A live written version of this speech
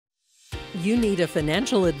You need a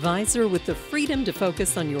financial advisor with the freedom to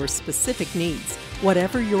focus on your specific needs.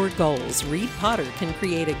 Whatever your goals, Reed Potter can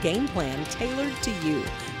create a game plan tailored to you.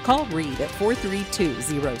 Call Reed at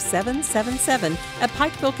 432-0777 at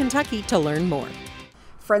Pikeville, Kentucky to learn more.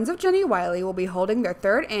 Friends of Jenny Wiley will be holding their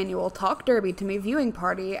third annual Talk Derby to Me viewing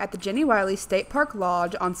party at the Jenny Wiley State Park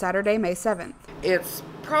Lodge on Saturday, May 7th. It's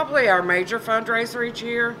probably our major fundraiser each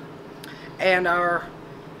year, and our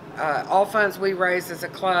all funds we raise as a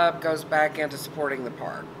club goes back into supporting the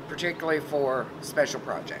park, particularly for special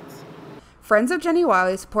projects. Friends of Jenny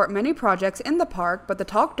Wiley support many projects in the park, but the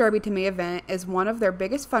Talk Derby to Me event is one of their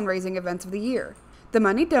biggest fundraising events of the year. The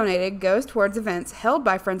money donated goes towards events held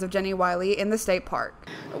by Friends of Jenny Wiley in the state park.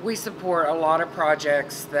 We support a lot of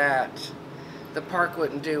projects that the park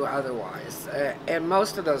wouldn't do otherwise. And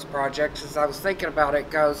most of those projects, as I was thinking about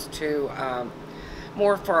it, goes to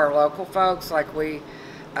more for our local folks. Like we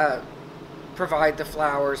provide the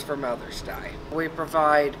flowers for Mother's Day. We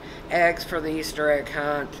provide eggs for the Easter egg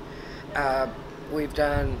hunt. We've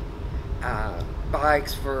done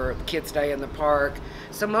bikes for Kids' Day in the park.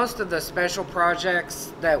 So most of the special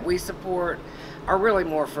projects that we support are really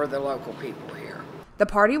more for the local people here. The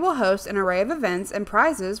party will host an array of events and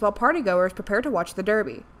prizes while partygoers prepare to watch the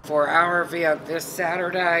Derby. For our event this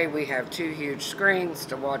Saturday, we have 2 huge screens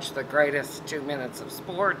to watch the greatest 2 minutes of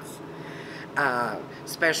sports.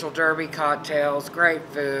 Special Derby cocktails, great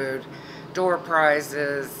food, door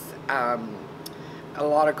prizes, a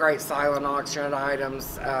lot of great silent auction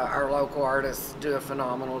items. Our local artists do a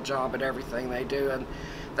phenomenal job at everything they do, and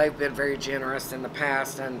they've been very generous in the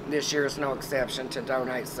past, and this year is no exception to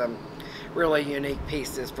donate some really unique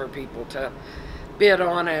pieces for people to bid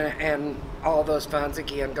on, and all those funds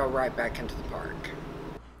again go right back into the park.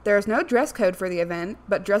 There is no dress code for the event,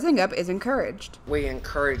 but dressing up is encouraged. We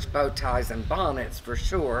encourage bow ties and bonnets for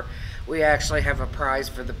sure. We actually have a prize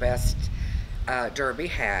for the best derby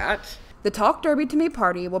hat. The Talk Derby to Me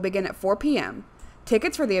party will begin at 4 p.m.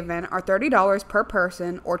 Tickets for the event are $30 per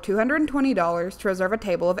person or $220 to reserve a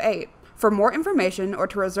table of 8. For more information or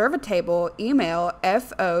to reserve a table, email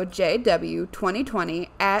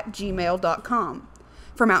FOJW2020@gmail.com.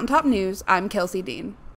 For Mountaintop News, I'm Kelsey Dean.